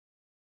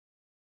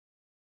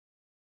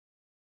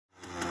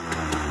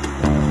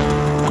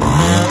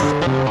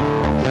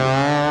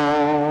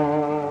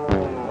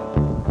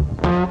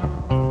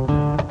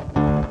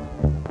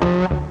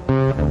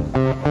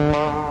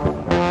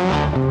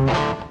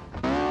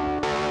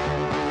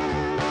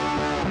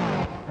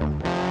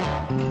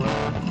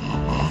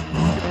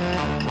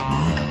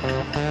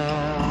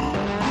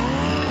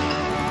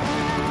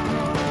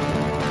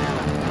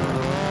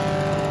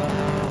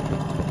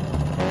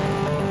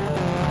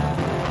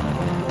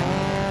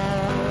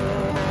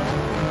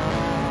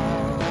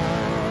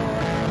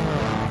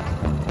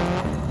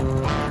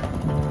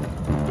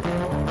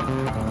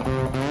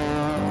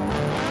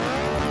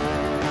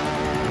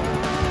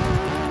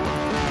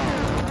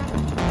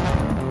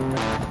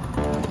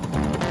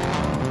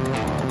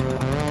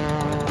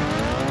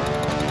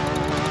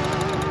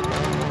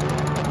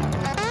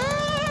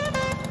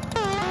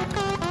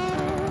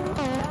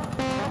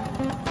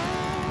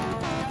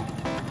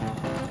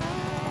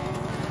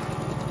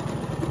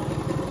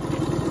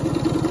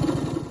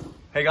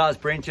Hey guys,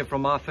 Brent here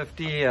from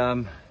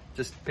R50.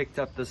 Just picked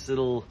up this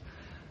little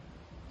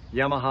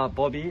Yamaha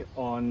Bobby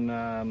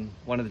on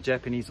one of the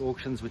Japanese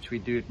auctions which we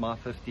do at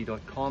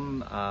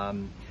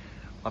my50.com.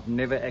 I've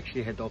never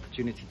actually had the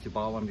opportunity to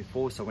buy one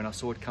before, so when I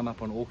saw it come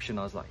up on auction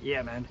I was like,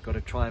 yeah man, got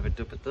to try have a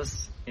dip at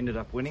this. Ended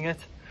up winning it.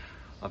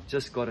 I've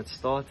just got it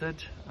started,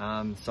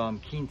 so I'm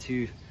keen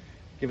to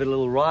give it a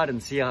little ride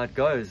and see how it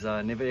goes.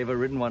 Never ever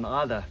ridden one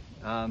either.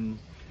 The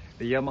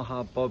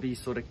Yamaha Bobby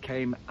sort of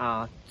came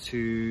out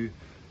to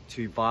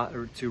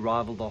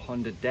rival the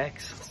Honda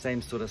Dax,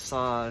 same sort of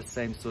size,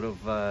 same sort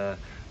of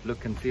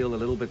look and feel, a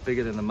little bit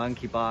bigger than the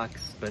monkey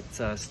bikes, but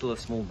still a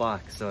small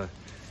bike. So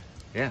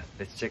yeah,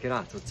 let's check it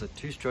out. It's a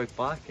two-stroke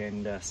bike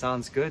and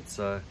sounds good,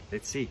 so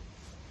let's see.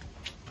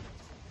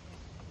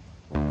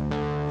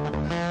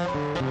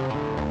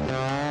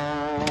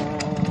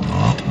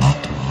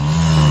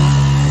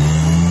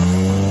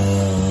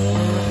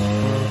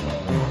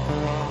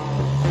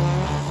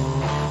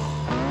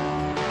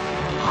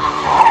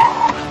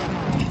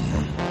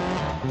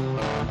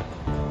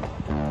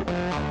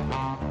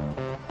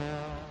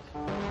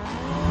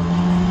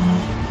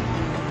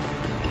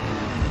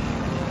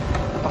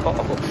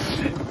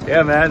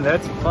 Yeah man,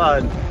 that's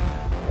fun.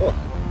 Oh,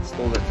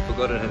 stalled it,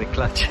 forgot it had a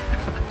clutch.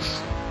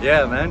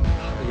 Yeah man,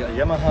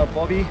 Yamaha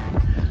Bobby,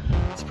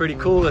 it's pretty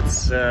cool.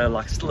 It's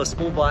like still a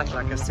small bike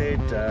like I said,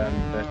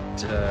 but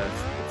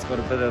it's got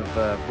a bit of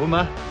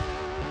boomer,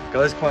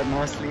 goes quite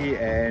nicely,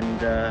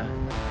 and a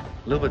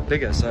little bit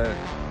bigger, so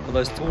for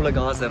those taller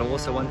guys that are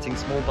also wanting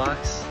small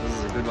bikes, this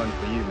is a good one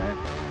for you man.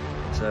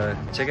 So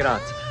check it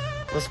out.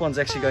 This one's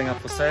actually going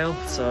up for sale,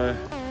 so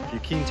if you're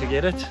keen to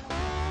get it,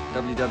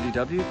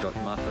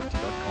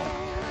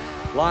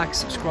 www.my50.com. Like,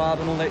 subscribe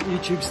and all that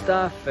YouTube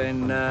stuff,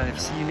 and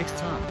see you next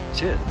time.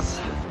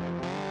 Cheers.